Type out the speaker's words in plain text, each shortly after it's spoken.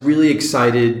Really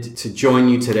excited to join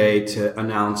you today to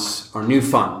announce our new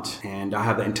fund. And I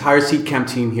have the entire Seedcamp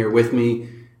team here with me.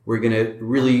 We're going to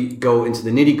really go into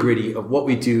the nitty-gritty of what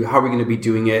we do, how we're going to be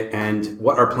doing it, and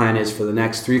what our plan is for the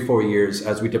next 3-4 years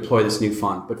as we deploy this new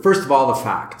fund. But first of all, the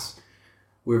facts.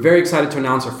 We're very excited to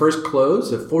announce our first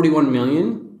close of 41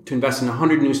 million to invest in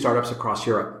 100 new startups across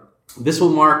Europe. This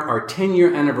will mark our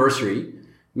 10-year anniversary,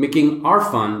 making our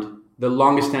fund the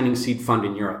longest-standing seed fund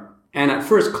in Europe. And at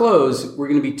first close, we're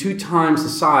going to be 2 times the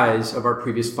size of our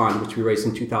previous fund, which we raised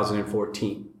in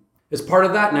 2014. As part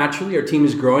of that, naturally, our team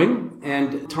is growing,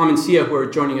 and Tom and Sia, who are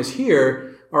joining us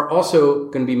here, are also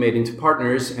going to be made into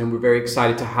partners, and we're very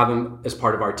excited to have them as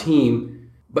part of our team.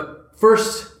 But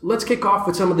first, let's kick off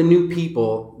with some of the new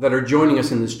people that are joining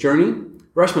us in this journey.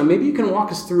 Reshma, maybe you can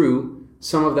walk us through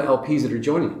some of the LPs that are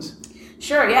joining us.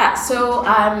 Sure, yeah. So,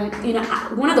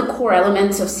 one of the core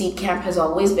elements of Seedcamp has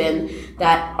always been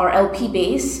that our LP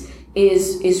base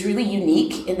is really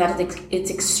unique in that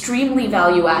it's extremely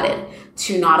value added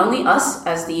to not only us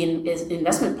as the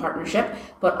investment partnership,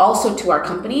 but also to our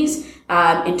companies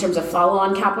in terms of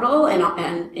follow-on capital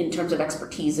and in terms of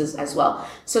expertise as well.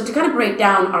 So to kind of break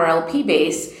down our LP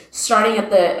base, starting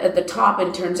at the top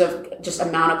in terms of just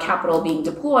amount of capital being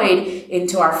deployed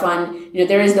into our fund,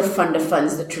 there is the fund of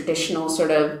funds, the traditional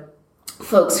sort of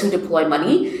folks who deploy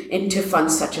money into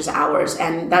funds such as ours,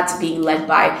 and that's being led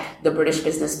by the British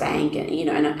Business Bank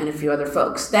and a few other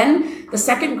folks. Then the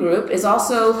second group is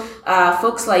also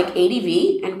folks like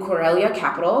ADV and Corelia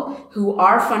Capital, who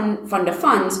are fund of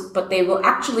funds, but they will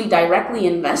actually directly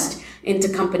invest into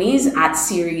companies at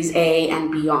Series A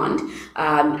and beyond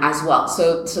as well.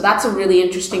 So that's a really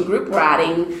interesting group we're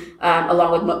adding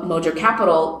along with Mojo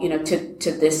Capital,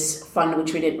 to this fund,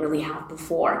 which we didn't really have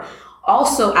before.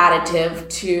 Also additive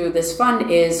to this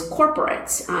fund is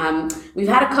corporates. We've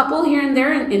had a couple here and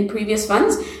there in previous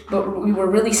funds, but we were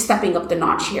really stepping up the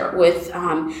notch here with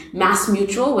Mass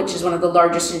Mutual, which is one of the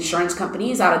largest insurance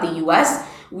companies out of the US.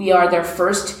 We are their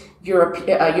first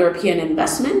European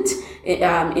investment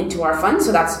into our fund,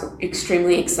 so that's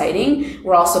extremely exciting.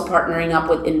 We're also partnering up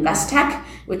with Investec,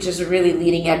 which is a really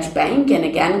leading edge bank, and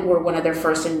again, we're one of their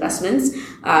first investments.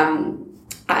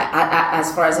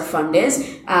 As far as a fund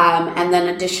is, and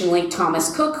then additionally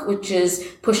Thomas Cook, which is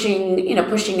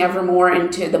pushing ever more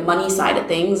into the money side of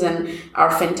things, and our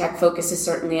fintech focus is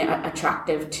certainly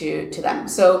attractive to them.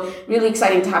 So really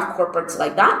exciting to have corporates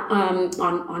like that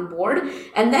on board.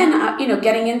 And then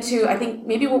getting into, I think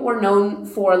maybe what we're known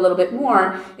for a little bit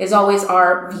more is always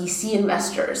our VC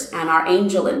investors and our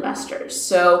angel investors.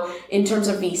 So in terms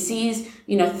of VCs,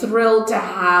 thrilled to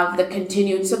have the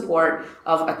continued support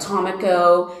of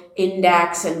Atomico,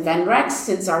 Index, and Venrex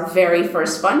since our very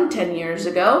first fund 10 years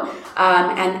ago.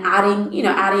 And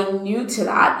adding new to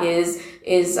that is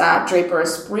Draper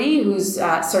Esprit, who's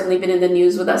certainly been in the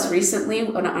news with us recently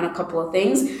on a couple of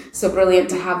things. So brilliant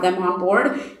to have them on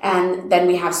board. And then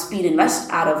we have Speed Invest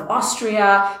out of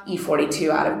Austria, E42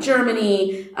 out of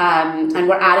Germany, and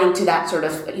we're adding to that sort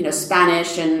of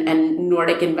Spanish and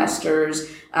Nordic investors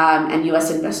and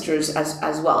US investors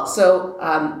as well. So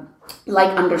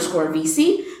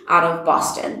 _VC out of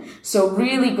Boston. So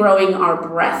really growing our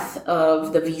breadth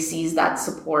of the VCs that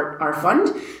support our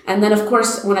fund. And then, of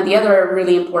course, one of the other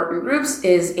really important groups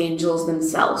is angels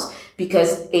themselves,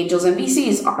 because angels and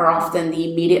VCs are often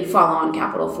the immediate follow-on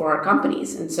capital for our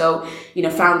companies. And so,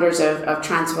 founders of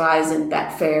TransferWise and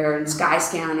Betfair and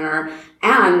Skyscanner,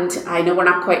 and I know we're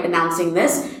not quite announcing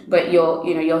this, but you'll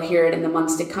hear it in the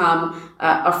months to come,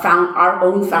 our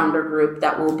own founder group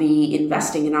that will be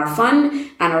investing in our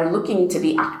fund and are looking to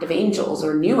be active angels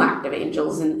or new active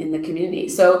angels in the community.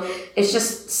 So it's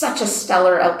just such a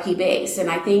stellar LP base. And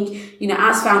I think,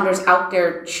 as founders out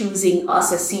there choosing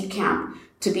us as Seedcamp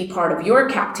to be part of your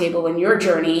cap table and your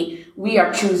journey, we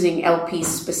are choosing LPs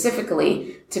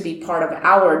specifically to be part of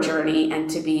our journey and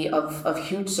to be of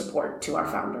huge support to our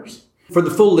founders. For the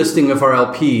full listing of our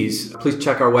LPs, please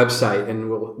check our website and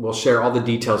we'll share all the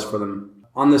details for them.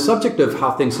 On the subject of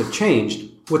how things have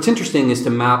changed, what's interesting is to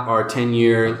map our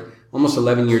 10-year, almost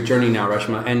 11-year journey now,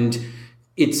 Reshma. And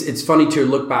it's funny to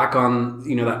look back on,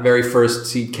 that very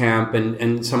first Seedcamp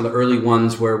and some of the early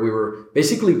ones where we were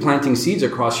basically planting seeds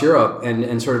across Europe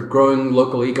and sort of growing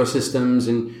local ecosystems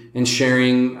and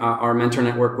sharing our mentor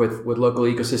network with local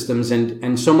ecosystems.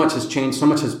 And so much has changed, so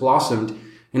much has blossomed.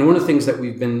 And one of the things that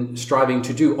we've been striving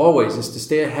to do always is to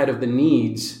stay ahead of the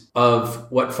needs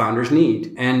of what founders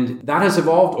need. And that has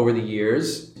evolved over the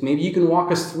years. Maybe you can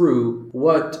walk us through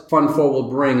what Fund 4 will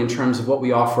bring in terms of what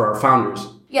we offer our founders.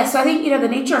 Yeah, so I think the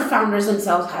nature of founders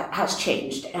themselves has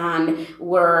changed, and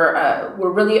we're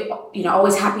really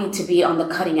always happy to be on the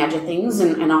cutting edge of things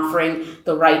and offering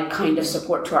the right kind of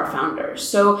support to our founders.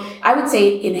 So I would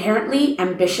say inherently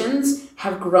ambitions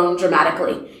have grown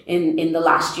dramatically in the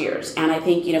last years, and I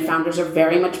think founders are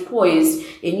very much poised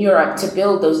in Europe to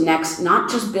build those next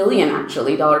not just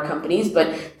dollar companies,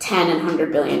 but 10 and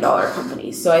 $100 billion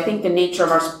companies. So I think the nature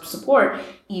of our support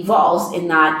evolves in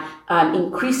that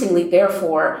increasingly,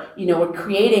 therefore, we're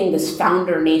creating this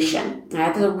founder nation. And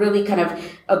that's a really kind of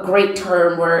a great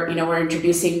term where, we're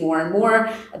introducing more and more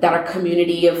that our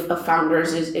community of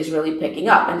founders is really picking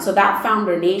up. And so that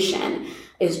founder nation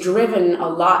is driven a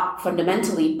lot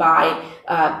fundamentally by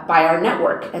our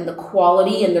network and the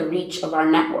quality and the reach of our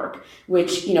network,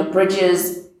 which,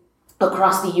 bridges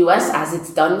across the US as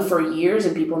it's done for years,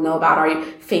 and people know about our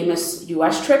famous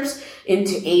US trips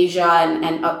into Asia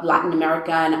and Latin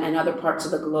America and other parts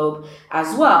of the globe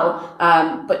as well.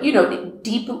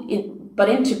 But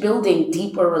into building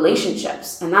deeper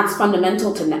relationships. And that's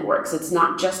fundamental to networks. It's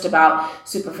not just about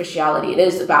superficiality. It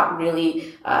is about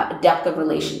really depth of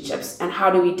relationships. And how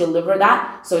do we deliver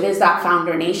that? So it is that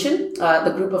founder nation,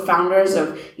 the group of founders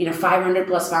of 500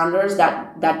 plus founders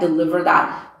that deliver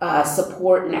that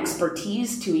support and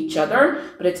expertise to each other,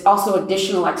 but it's also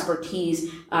additional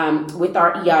expertise with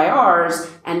our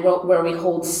EIRs and where we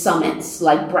hold summits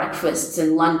like breakfasts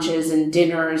and lunches and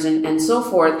dinners and so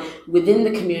forth within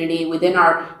the community, within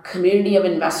our community of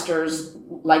investors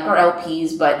like our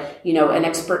LPs, but an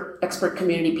expert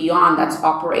community beyond that's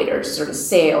operators, sort of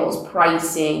sales,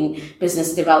 pricing,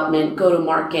 business development,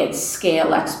 go-to-market,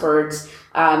 scale experts,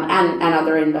 and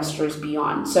other investors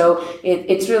beyond. So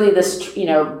it's really this,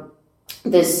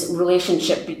 this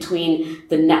relationship between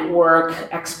the network,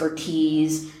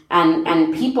 expertise,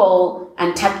 and people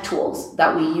and tech tools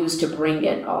that we use to bring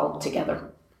it all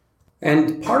together.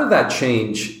 And part of that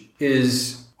change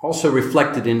is also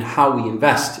reflected in how we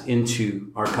invest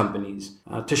into our companies.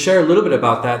 To share a little bit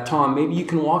about that, Tom, maybe you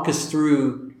can walk us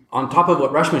through, on top of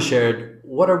what Reshma shared,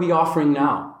 what are we offering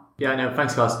now? Yeah, no,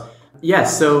 thanks, Klaus.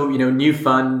 Yes, so new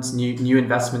funds, new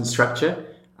investment structure.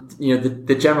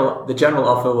 The general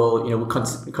offer will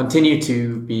continue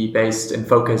to be based and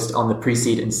focused on the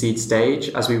pre-seed and seed stage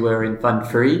as we were in Fund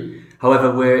 3.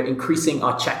 However, we're increasing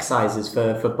our check sizes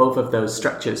for both of those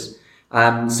structures.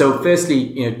 So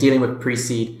firstly, dealing with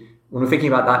pre-seed, when we're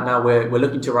thinking about that now, we're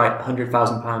looking to write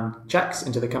 £100,000 checks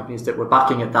into the companies that we're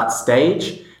backing at that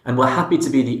stage, and we're happy to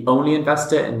be the only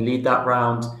investor and lead that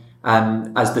round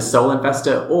as the sole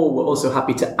investor, or we're also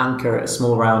happy to anchor a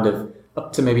small round of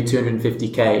up to maybe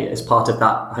 250k as part of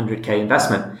that 100k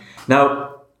investment.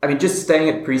 Now, just staying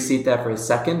at pre-seed there for a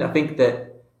second, I think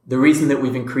that the reason that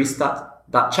we've increased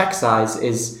that check size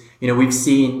is, we've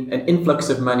seen an influx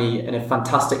of money and a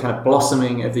fantastic kind of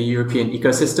blossoming of the European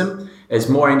ecosystem as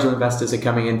more angel investors are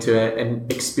coming into it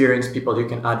and experienced people who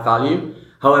can add value.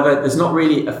 However, there's not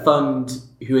really a fund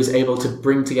who is able to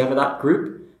bring together that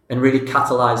group and really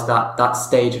catalyze that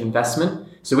stage of investment.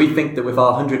 So we think that with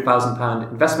our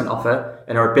 £100,000 investment offer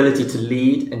and our ability to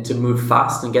lead and to move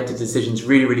fast and get to decisions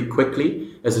really, really quickly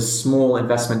as a small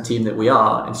investment team that we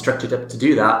are and structured up to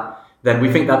do that, then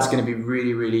we think that's going to be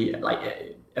really, really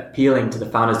appealing to the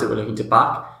founders that we're looking to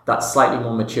back, that slightly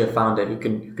more mature founder who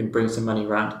can bring some money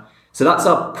around. So that's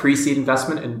our pre-seed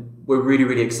investment, and we're really,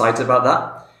 really excited about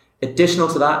that. Additional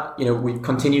to that, we've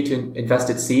continued to invest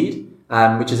at seed,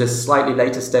 which is a slightly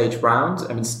later stage round.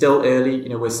 Still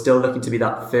early, we're still looking to be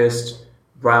that first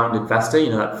round investor,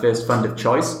 that first fund of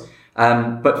choice.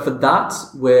 But for that,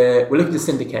 we're looking to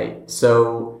syndicate.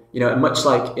 So, much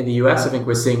like in the US, I think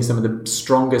we're seeing some of the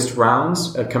strongest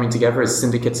rounds coming together as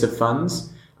syndicates of funds.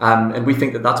 And we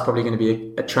think that that's probably going to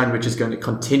be a trend which is going to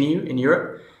continue in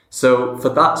Europe. So for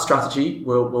that strategy,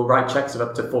 we'll write checks of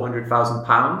up to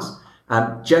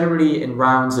 £400,000, generally in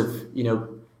rounds of,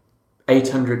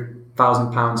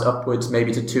 £800,000 upwards,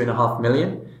 maybe to 2.5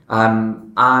 million.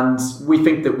 And we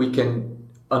think that we can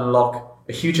unlock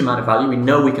a huge amount of value. We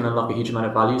know we can unlock a huge amount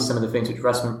of value. Some of the things which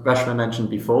Reshma mentioned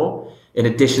before, in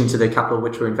addition to the capital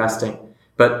which we're investing.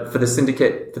 But for the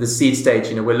syndicate, for the seed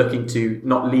stage, we're looking to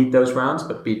not lead those rounds,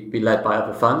 but be led by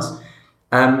other funds.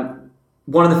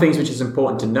 One of the things which is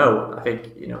important to know, I think,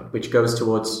 which goes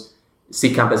towards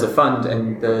Seedcamp as a fund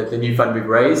and the new fund we've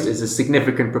raised, is a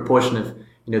significant proportion of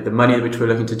the money which we're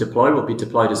looking to deploy will be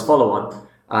deployed as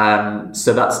follow-on.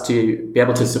 So that's to be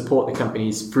able to support the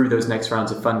companies through those next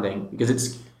rounds of funding, because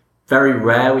it's very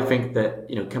rare, we think, that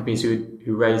companies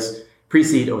who raise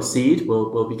pre-seed or seed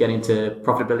will be getting to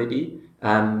profitability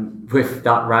with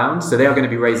that round. So they are going to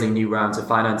be raising new rounds of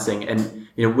financing, and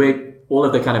we're all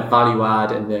of the kind of value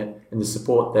add and the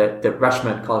support that Reshma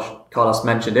and Carlos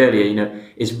mentioned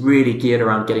earlier, is really geared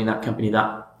around getting that company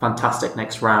that fantastic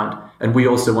next round. And we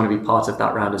also want to be part of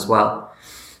that round as well.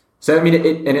 So, I mean,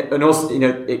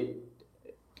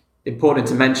 important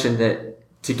to mention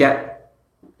that to get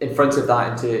in front of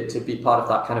that and to be part of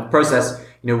that kind of process,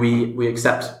 we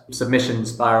accept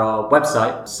submissions via our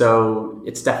website. So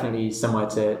it's definitely somewhere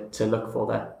to look for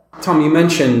there. Tom, you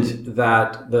mentioned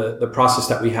that the process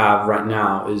that we have right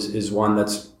now is one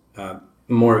that's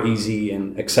more easy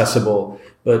and accessible.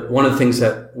 But one of the things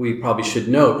that we probably should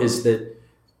note is that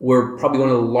we're probably one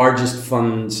of the largest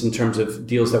funds in terms of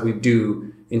deals that we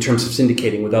do in terms of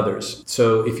syndicating with others.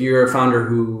 So if you're a founder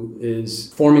who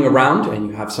is forming a round and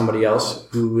you have somebody else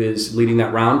who is leading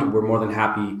that round, we're more than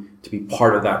happy to be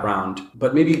part of that round.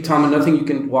 But maybe, Tom, another thing you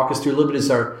can walk us through a little bit is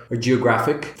our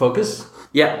geographic focus.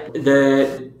 Yeah,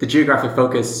 the geographic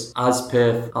focus, as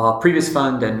per our previous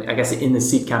fund, and I guess in the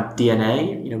Seedcamp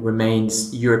DNA,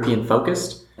 remains European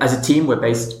focused. As a team, we're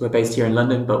based here in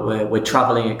London, but we're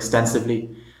traveling extensively,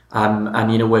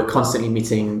 and we're constantly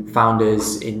meeting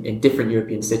founders in different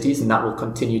European cities, and that will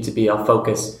continue to be our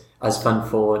focus as Fund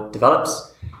 4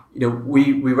 develops.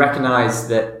 We recognize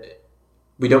that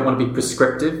we don't want to be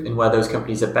prescriptive in where those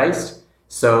companies are based.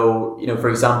 So, for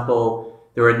example,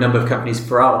 there are a number of companies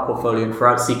throughout our portfolio and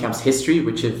throughout Seedcamp's history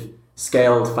which have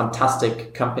scaled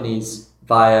fantastic companies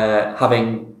via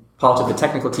having part of the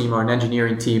technical team or an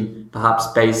engineering team perhaps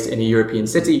based in a European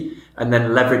city, and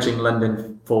then leveraging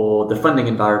London for the funding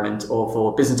environment or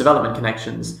for business development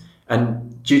connections.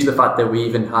 And due to the fact that we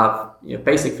even have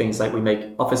basic things like we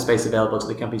make office space available to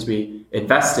the companies we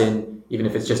invest in, even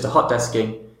if it's just a hot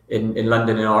desking in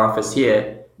London in our office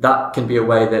here, that can be a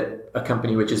way that a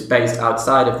company which is based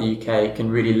outside of the UK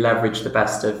can really leverage the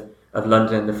best of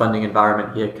London and the funding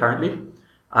environment here currently.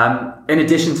 In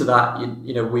addition to that,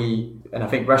 and I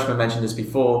think Reshma mentioned this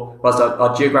before, whilst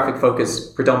our geographic focus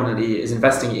predominantly is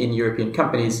investing in European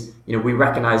companies, we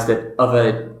recognize that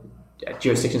other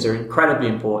jurisdictions are incredibly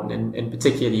important, in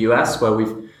particular the US, where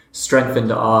we've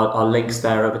strengthened our links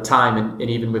there over time, and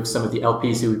even with some of the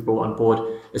LPs who we've brought on board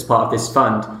as part of this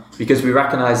fund, because we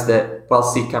recognize that while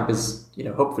Seedcamp is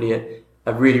hopefully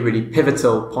a really, really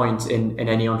pivotal point in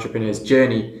any entrepreneur's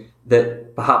journey,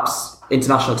 that perhaps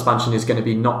international expansion is going to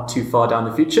be not too far down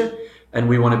the future, and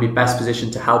we want to be best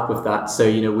positioned to help with that. So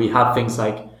we have things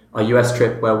like our US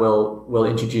trip where we'll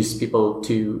introduce people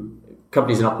to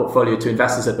companies in our portfolio to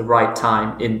investors at the right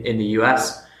time in the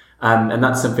US, and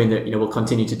that's something that we'll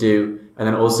continue to do, and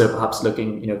then also perhaps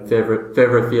looking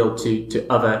further afield to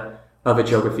other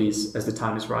geographies as the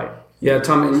time is right. Yeah,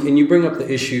 Tom, and you bring up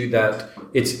the issue that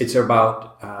it's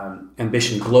about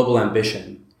ambition, global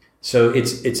ambition. So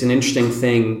it's an interesting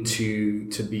thing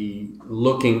to be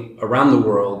looking around the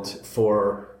world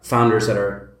for founders that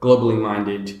are globally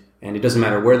minded, and it doesn't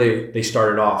matter where they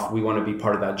started off. We want to be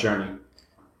part of that journey.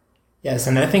 Yes,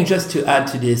 and I think just to add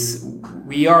to this,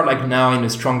 we are now in a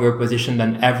stronger position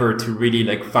than ever to really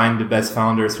find the best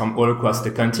founders from all across the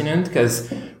continent,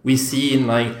 because we see in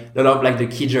a lot of the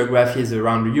key geographies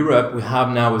around Europe, we have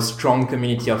now a strong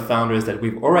community of founders that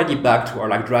we've already backed who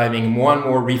are driving more and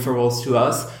more referrals to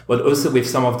us, but also with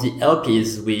some of the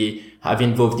LPs we have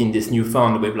involved in this new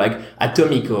fund with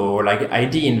Atomico or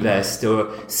ID Invest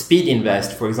or Speed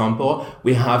Invest, for example.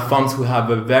 We have funds who have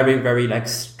a very, very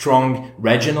strong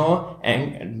regional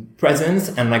presence,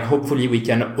 and hopefully we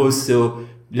can also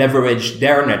leverage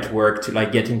their network to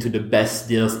get into the best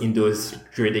deals in those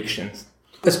jurisdictions.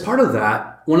 As part of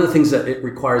that, one of the things that it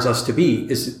requires us to be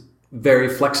is very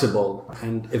flexible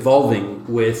and evolving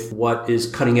with what is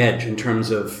cutting edge in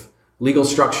terms of legal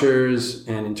structures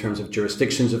and in terms of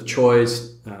jurisdictions of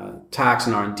choice, tax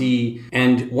and R&D.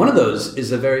 And one of those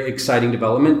is a very exciting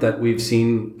development that we've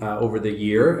seen over the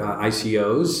year,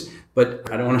 ICOs.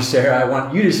 But I don't want to share, I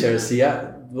want you to share,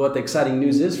 Sia, what the exciting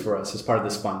news is for us as part of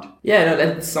this fund. Yeah, no,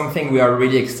 that's something we are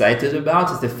really excited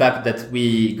about, is the fact that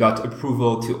we got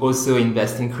approval to also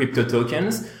invest in crypto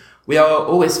tokens. We are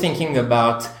always thinking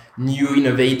about new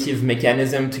innovative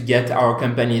mechanism to get our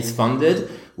companies funded.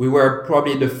 We were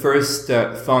probably the first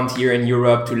fund here in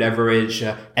Europe to leverage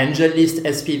angel list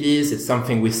SPVs. It's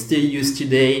something we still use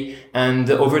today. And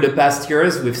over the past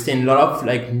years, we've seen a lot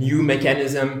of new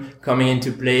mechanism coming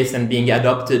into place and being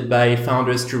adopted by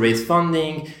founders to raise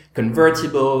funding,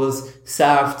 convertibles,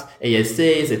 SAFT,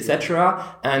 ASAs,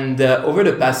 etc. And over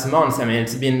the past months,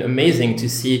 it's been amazing to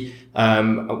see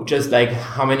just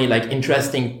how many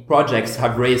interesting projects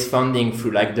have raised funding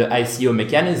through the ICO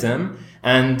mechanism.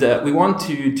 And we want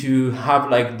to have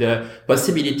like the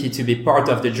possibility to be part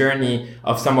of the journey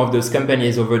of some of those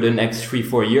companies over the next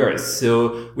 3-4 years.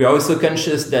 So we are also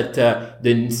conscious that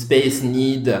the space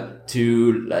need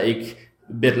to like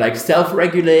bit like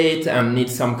self-regulate and need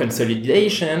some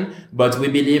consolidation, but we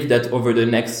believe that over the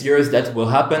next years that will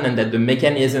happen and that the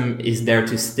mechanism is there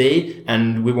to stay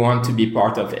and we want to be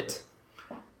part of it.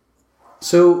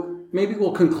 So maybe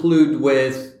we'll conclude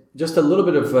with just a little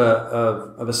bit of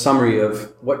a summary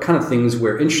of what kind of things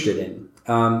we're interested in.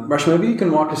 Rashma, maybe you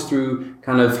can walk us through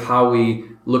kind of how we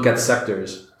look at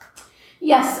sectors.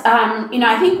 Yes,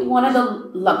 I think one of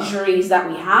the luxuries that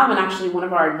we have, and actually one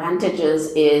of our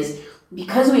advantages, is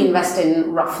because we invest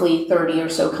in roughly 30 or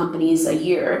so companies a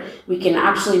year, we can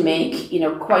actually make,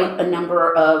 quite a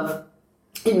number of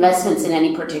investments in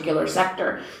any particular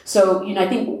sector. So, I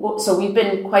think, so we've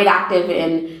been quite active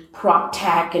in prop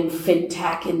tech and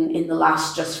fintech in the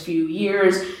last just few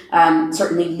years.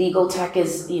 Certainly legal tech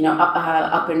is,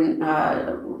 up and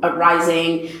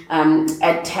rising.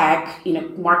 Ed tech,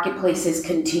 marketplaces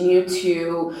continue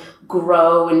to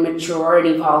grow and mature and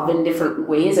evolve in different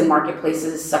ways, and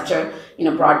marketplaces is such a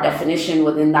broad definition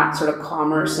within that sort of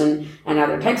commerce and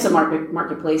other types of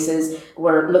marketplaces.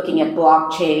 We're looking at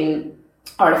blockchain,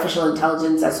 artificial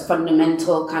intelligence as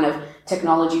fundamental kind of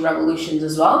technology revolutions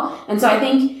as well. And so I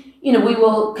think we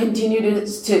will continue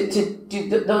to do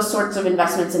those sorts of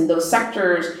investments in those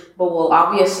sectors, but we'll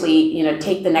obviously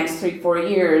take the next 3-4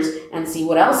 years and see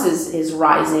what else is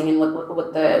rising and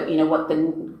what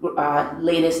the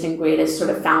latest and greatest sort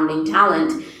of founding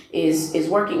talent is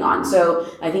working on. So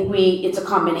I think it's a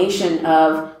combination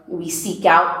of we seek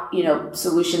out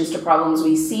solutions to problems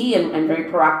we see and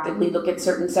very proactively look at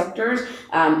certain sectors,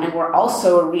 and we're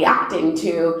also reacting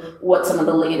to what some of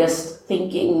the latest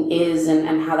thinking is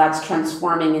and how that's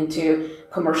transforming into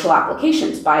commercial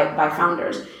applications by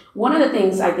founders. One of the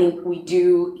things I think we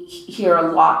do hear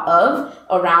a lot of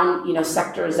around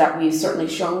sectors that we've certainly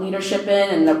shown leadership in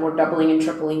and that we're doubling and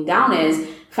tripling down is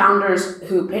founders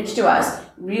who pitch to us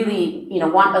really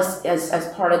want us as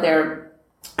part of their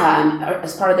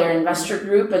investor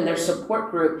group and their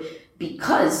support group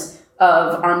because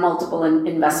of our multiple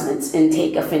investments in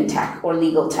take a fintech or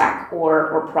legal tech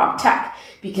or prop tech.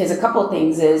 Because a couple of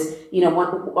things is,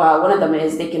 one of them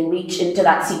is they can reach into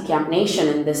that seed camp nation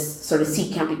and this sort of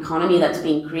seed camp economy that's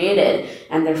being created,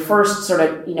 and their first sort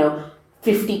of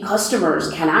 50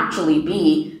 customers can actually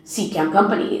be seed camp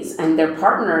companies, and their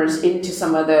partners into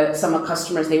some of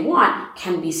customers they want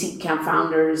can be seed camp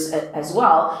founders as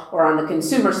well. Or on the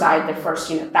consumer side, their first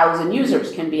 1,000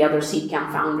 users can be other seed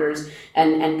camp founders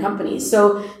and companies.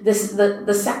 So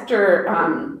the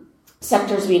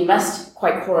sectors we invest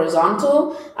quite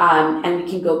horizontal, and we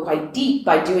can go quite deep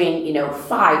by doing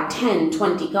 5, 10,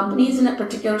 20 companies in a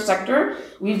particular sector.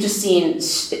 We've just seen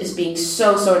as being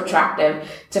so attractive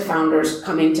to founders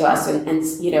coming to us and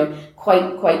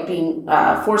quite being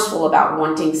forceful about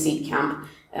wanting seed camp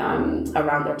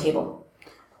around their table.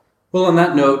 Well, on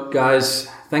that note, guys,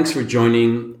 thanks for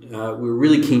joining. We're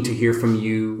really keen to hear from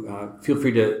you. Feel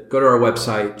free to go to our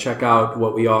website, check out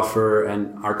what we offer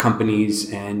and our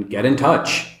companies, and get in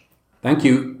touch. Thank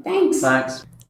you. Thanks. Thanks.